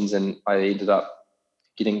auditions and I ended up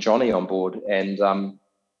getting Johnny on board. And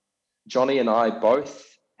Johnny and I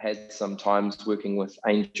both had some times working with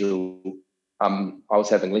Angel. I was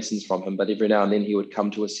having lessons from him, but every now and then he would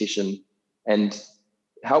come to a session and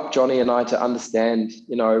help Johnny and I to understand,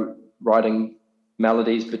 writing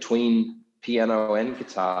melodies between piano and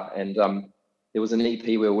guitar. And there was an EP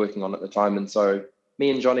we were working on at the time. And so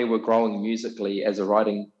me and Johnny were growing musically as a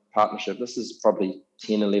writing partnership. This is probably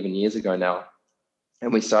 10, 11 years ago now.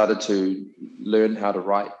 And we started to learn how to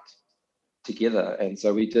write together. And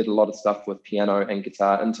so we did a lot of stuff with piano and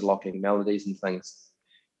guitar, interlocking melodies and things.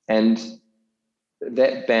 And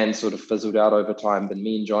that band sort of fizzled out over time, but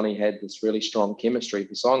me and Johnny had this really strong chemistry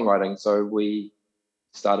for songwriting. So we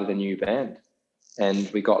started a new band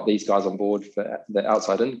and we got these guys on board for the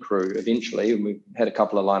Outside In crew eventually. And we had a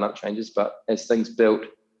couple of lineup changes, but as things built,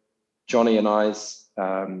 Johnny and I's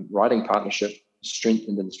writing partnership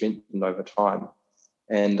strengthened over time.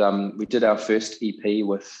 And we did our first EP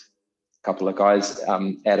with a couple of guys.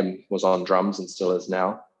 Adam was on drums and still is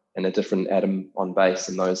now, and a different Adam on bass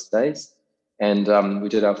in those days. And we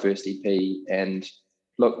did our first EP. And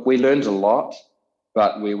look, we learned a lot,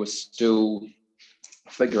 but we were still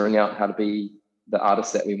figuring out how to be the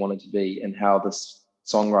artist that we wanted to be and how this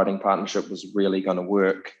songwriting partnership was really going to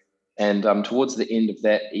work. And towards the end of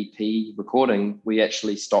that EP recording, we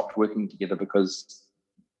actually stopped working together because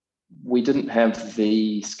we didn't have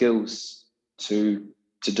the skills to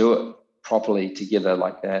do it properly together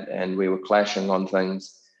like that. And we were clashing on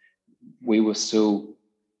things. We were still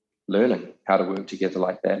learning how to work together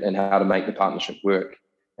like that and how to make the partnership work.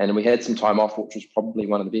 And we had some time off, which was probably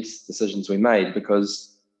one of the best decisions we made,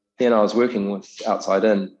 because then I was working with Outside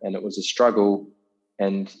In and it was a struggle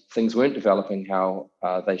and things weren't developing how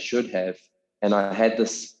they should have. And I had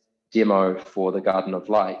this demo for The Garden of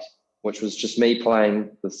Light, which was just me playing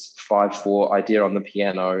this 5/4 idea on the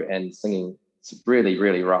piano and singing. It's really,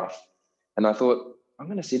 really rough. And I thought, I'm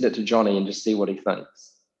going to send it to Johnny and just see what he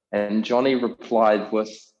thinks. And Johnny replied with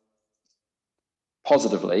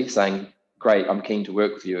positively saying, great, I'm keen to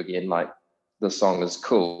work with you again. Like, the song is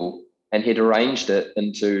cool. And he'd arranged it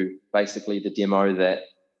into basically the demo that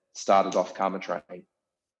started off Karma Train.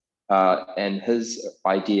 And his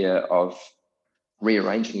idea of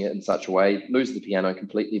rearranging it in such a way, lose the piano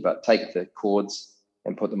completely, but take the chords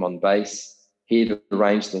and put them on bass. He'd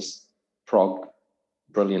arranged this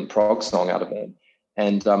brilliant prog song out of it.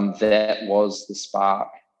 And that was the spark.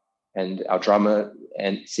 And our drummer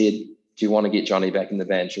and said, do you want to get Johnny back in the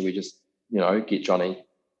band? Should we just, get Johnny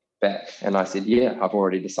back? And I said, yeah, I've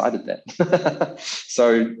already decided that.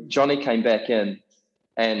 So Johnny came back in,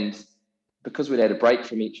 and because we'd had a break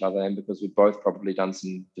from each other, and because we'd both probably done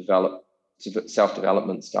some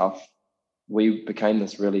self-development stuff, we became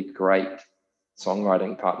this really great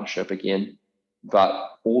songwriting partnership again.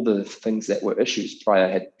 But all the things that were issues prior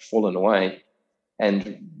had fallen away.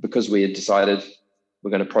 And because we had decided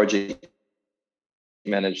we're going to project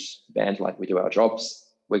manage the band like we do our jobs,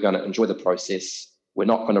 we're going to enjoy the process. We're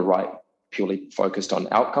not going to write purely focused on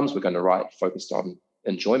outcomes. We're going to write focused on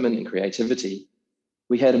enjoyment and creativity.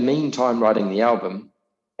 We had a mean time writing the album,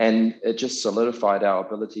 and it just solidified our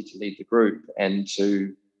ability to lead the group and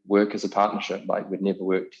to work as a partnership like we'd never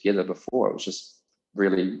worked together before. It was just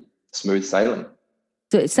really smooth sailing.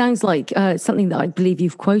 So it sounds like something that I believe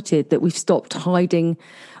you've quoted, that we've stopped hiding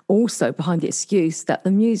also behind the excuse that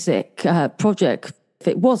the music project, if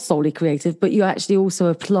it was solely creative, but you actually also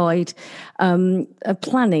applied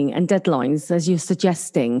planning and deadlines, as you're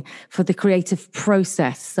suggesting, for the creative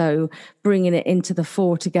process. So bringing it into the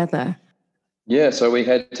fore together. Yeah, so we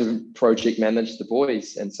had to project manage the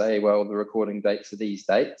boys and say, well, the recording dates are these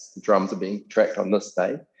dates. The drums are being tracked on this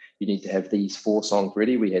day. You need to have these 4 songs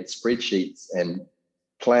ready. We had spreadsheets and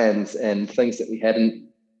plans and things that we hadn't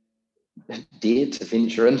dared to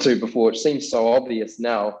venture into before. It seems so obvious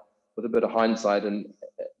now with a bit of hindsight. And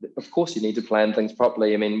of course, you need to plan things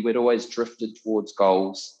properly. I mean, we'd always drifted towards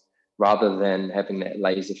goals rather than having that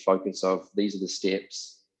laser focus of these are the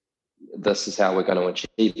steps. This is how we're going to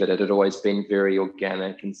achieve it. It had always been very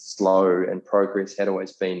organic and slow, and progress had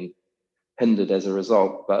always been hindered as a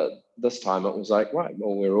result. But this time it was like, right,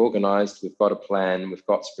 well, we're organized, we've got a plan, we've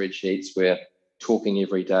got spreadsheets, we're talking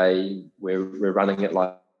every day, we're running it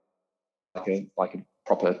like a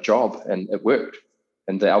proper job, and it worked.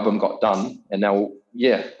 And the album got done, and now,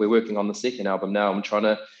 we're working on the second album now. I'm trying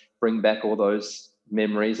to bring back all those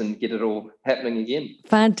memories and get it all happening again.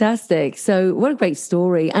 Fantastic. So what a great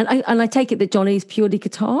story. And I take it that Johnny's purely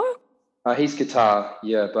guitar? He's guitar,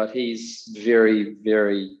 yeah, but he's very,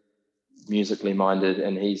 very musically minded,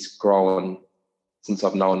 and he's grown since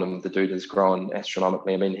I've known him. The dude has grown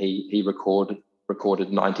astronomically. I mean, he recorded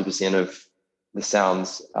 90% of the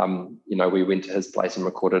sounds. We went to his place and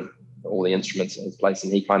recorded all the instruments at his place,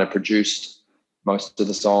 and he kind of produced most of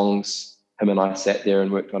the songs. Him and I sat there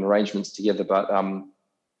and worked on arrangements together. But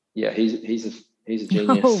he's a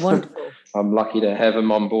genius. Oh, wonderful. I'm lucky to have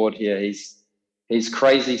him on board here. He's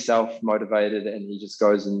crazy self-motivated, and he just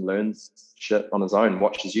goes and learns shit on his own,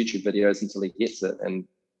 watches YouTube videos until he gets it. And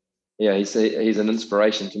he's an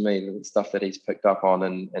inspiration to me. The stuff that he's picked up on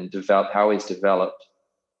and developed, how he's developed,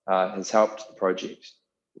 has helped the project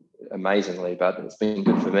amazingly. But it's been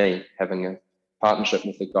good for me having a partnership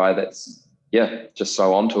with a guy that's just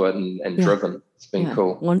so onto it and driven. It's been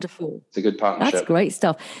cool. Wonderful. It's a good partnership. That's great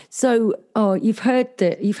stuff. So, you've heard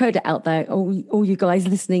it out there, all you guys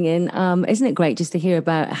listening in. Isn't it great just to hear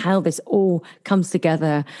about how this all comes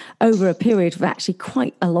together over a period of actually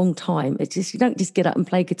quite a long time? It's just, you don't just get up and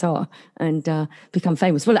play guitar and become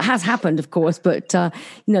famous. Well, it has happened, of course, but the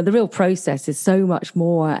real process is so much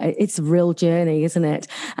more. It's a real journey, isn't it?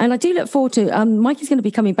 And I do look forward to Mikey's going to be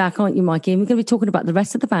coming back, aren't you, Mikey? And we're going to be talking about the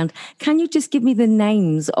rest of the band. Can you just give me the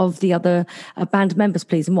names of the other band members,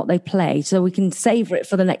 please, and what they play, so we can savor it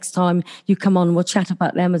for the next time you come on? We'll chat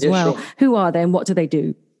about them as well. Sure. Who are they and what do they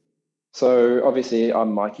do? So obviously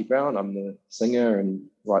I'm Mikey Brown. I'm the singer and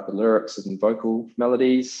write the lyrics and vocal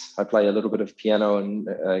melodies. I play a little bit of piano and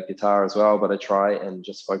guitar as well, but I try and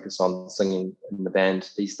just focus on singing in the band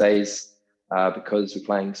these days because we're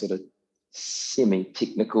playing sort of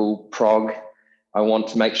semi-technical prog. I want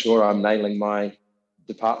to make sure I'm nailing my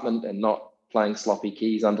department and not playing sloppy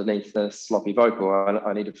keys underneath the sloppy vocal.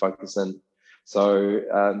 I need to focus in.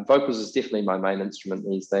 So vocals is definitely my main instrument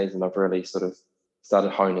these days, and I've really sort of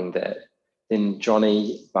started honing that. Then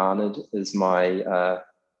Johnny Barnard is my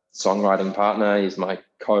songwriting partner. He's my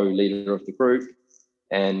co-leader of the group,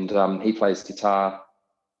 and he plays guitar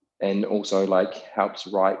and also helps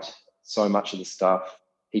write so much of the stuff.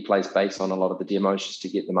 He plays bass on a lot of the demos just to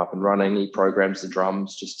get them up and running. He programs the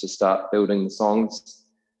drums just to start building the songs.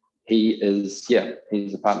 He's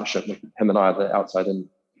a partnership with him, and I are the outside in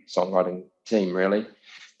songwriting team, really.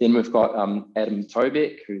 Then we've got Adam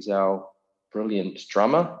Tobeck, who's our brilliant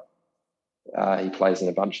drummer. He plays in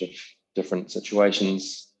a bunch of different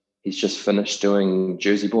situations. He's just finished doing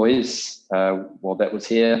Jersey Boys while that was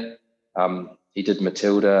here. He did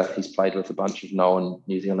Matilda. He's played with a bunch of known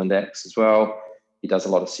New Zealand acts as well. He does a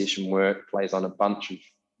lot of session work, plays on a bunch of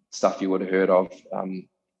stuff you would have heard of.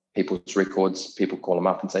 People's records, people call him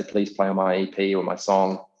up and say, please play on my EP or my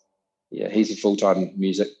song. yeah, he's a full-time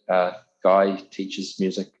music guy, teaches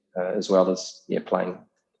music as well as playing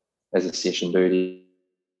as a session dude.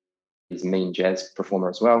 He's a mean jazz performer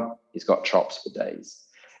as well. He's got chops for days.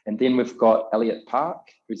 And then we've got Elliot Park,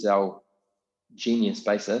 who's our genius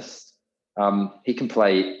bassist. He can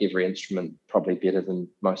play every instrument probably better than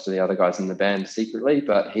most of the other guys in the band secretly,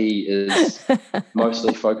 but he is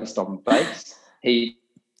mostly focused on bass. He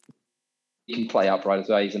can play upright as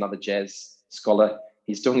well. He's another jazz scholar.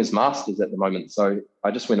 He's doing his master's at the moment. So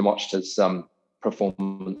I just went and watched his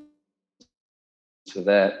performance for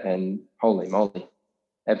that, and holy moly,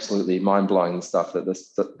 absolutely mind-blowing stuff that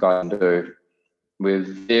this guy can do. We're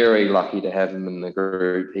very lucky to have him in the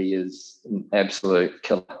group. He is an absolute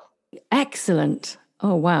killer. Excellent.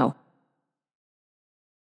 Oh, wow.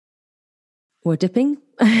 We're dipping.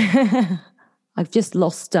 I've just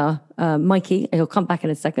lost Mikey. He'll come back in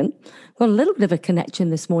a second. Got a little bit of a connection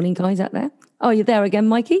this morning, guys, out there. Oh, you're there again,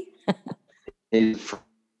 Mikey? He's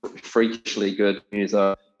freakishly good. He's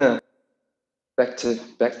back to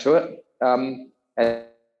it.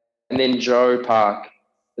 And then Joe Park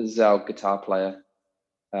is our guitar player,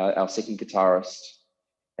 our second guitarist,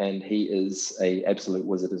 and he is an absolute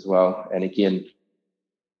wizard as well. And again,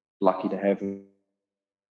 lucky to have him.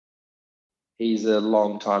 He's a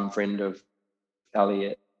long-time friend of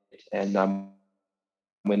Elliot, and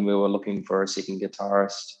when we were looking for a second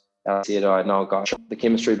guitarist, I said, I know, guys, the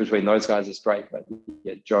chemistry between those guys is great, but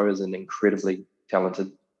yeah, Joe is an incredibly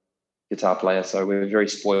talented guitar player, so we're very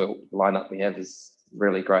spoiled. The lineup we have is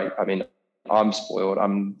really great. I mean, I'm spoiled.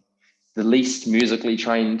 I'm the least musically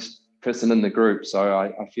trained person in the group, so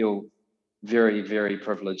I feel very, very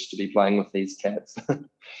privileged to be playing with these cats.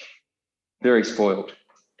 Very spoiled.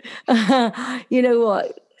 You know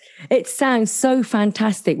what? It sounds so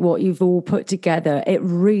fantastic what you've all put together. It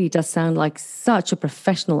really does sound like such a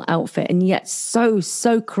professional outfit, and yet so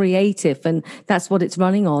creative, and that's what it's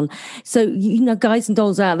running on. So, guys and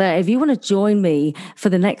dolls out there, if you want to join me for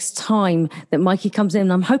the next time that Mikey comes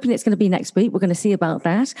in, I'm hoping it's going to be next week. We're going to see about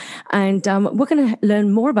that. And we're going to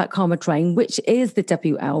learn more about Karma Train, which is the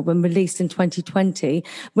debut album released in 2020.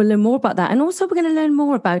 We'll learn more about that. And also we're going to learn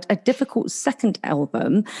more about a difficult second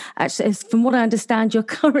album. Actually, from what I understand, you're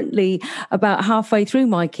currently about halfway through,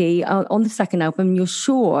 Mikey, on the second album. You're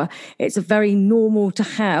sure it's a very normal to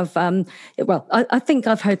have, I think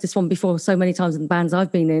I've heard this one before so many times in the bands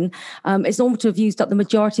I've been in. It's normal to have used up the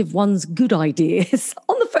majority of one's good ideas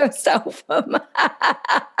on the first album.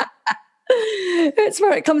 It's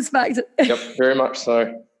where it comes back to. Yep, very much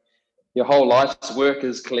so. Your whole life's work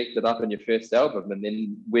is collected up in your first album, and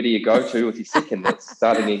then where do you go to with your second? It's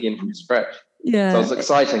starting again from scratch. Yeah. So it's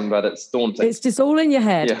exciting, but it's daunting. It's just all in your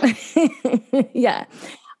head. Yeah. Yeah.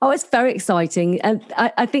 Oh, it's very exciting. And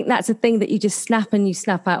I think that's a thing that you just snap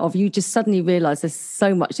out of. You just suddenly realize there's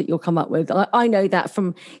so much that you'll come up with. I know that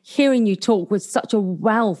from hearing you talk with such a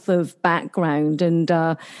wealth of background, and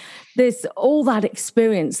there's all that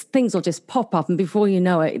experience. Things will just pop up, and before you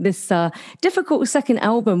know it, this difficult second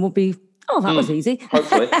album will be, oh, that was easy.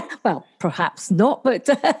 Hopefully. Well, perhaps not, but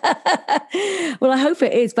well, I hope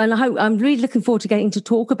it is. But I'm really looking forward to getting to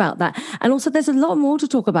talk about that. And also, there's a lot more to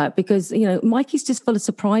talk about because Mikey's just full of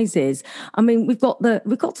surprises. I mean, we've got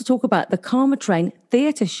to talk about the Karma Train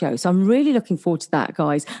theatre show. So I'm really looking forward to that,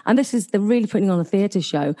 guys. And they're really putting on a theatre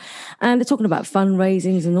show, and they're talking about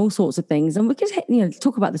fundraisings and all sorts of things. And we could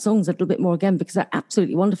talk about the songs a little bit more again because they're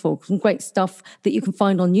absolutely wonderful. Some great stuff that you can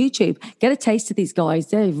find on YouTube. Get a taste of these guys.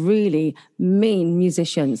 They're really mean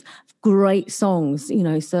musicians. Great songs,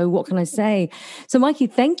 so what can I say? So Mikey,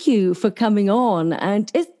 thank you for coming on.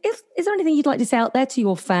 And is there anything you'd like to say out there to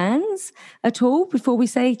your fans at all before we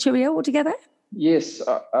say cheerio altogether? Yes,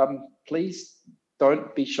 please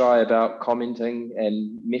don't be shy about commenting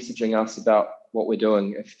and messaging us about what we're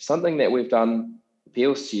doing. If something that we've done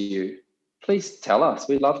appeals to you, please tell us.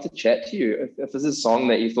 We'd love to chat to you. If there's a song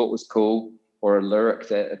that you thought was cool, or a lyric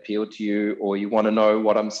that appealed to you, or you want to know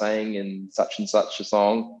what I'm saying in such and such a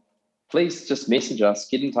song, please just message us,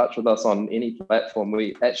 get in touch with us on any platform.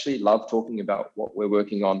 We actually love talking about what we're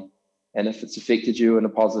working on. And if it's affected you in a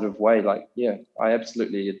positive way, I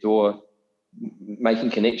absolutely adore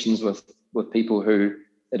making connections with people who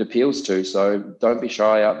it appeals to. So don't be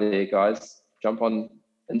shy out there, guys. Jump on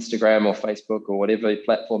Instagram or Facebook or whatever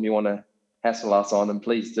platform you want to hassle us on, and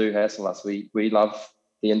please do hassle us. We love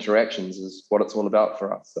the interactions, is what it's all about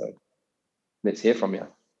for us. So let's hear from you.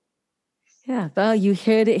 Yeah, well, you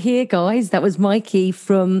heard it here, guys. That was Mikey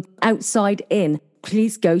from Outside In.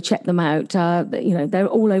 please go check them out. They're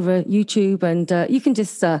all over YouTube, and you can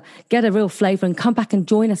just get a real flavor and come back and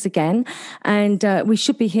join us again. And we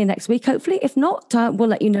should be here next week, hopefully. If not, we'll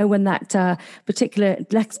let you know when that particular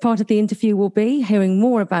next part of the interview will be, hearing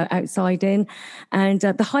more about Outside In and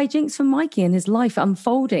the hijinks from Mikey and his life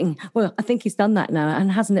unfolding. Well, I think he's done that now,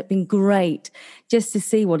 and hasn't it been great just to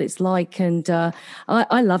see what it's like? And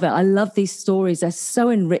I love it. I love these stories. They're so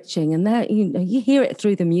enriching, and you hear it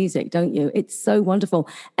through the music, don't you? It's so wonderful.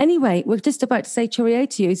 Anyway, we're just about to say cheerio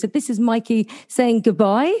to you. So this is Mikey saying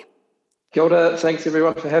goodbye. Kia ora. Thanks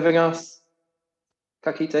everyone for having us.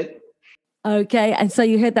 Ka kite. Okay, and so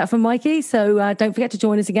you heard that from Mikey. So don't forget to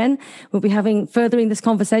join us again. We'll be furthering this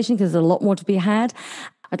conversation because there's a lot more to be had.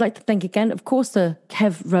 I'd like to thank again, of course, to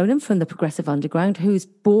Kev Ronan from the Progressive Underground, who's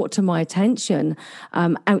brought to my attention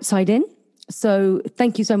Outside In. So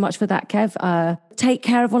thank you so much for that, Kev. Take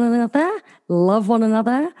care of one another. Love one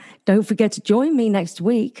another. Don't forget to join me next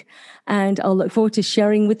week. And I'll look forward to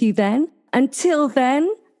sharing with you then. Until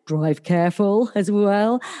then, drive careful as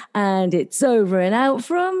well. And it's over and out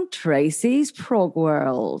from Tracy's Prog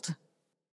World.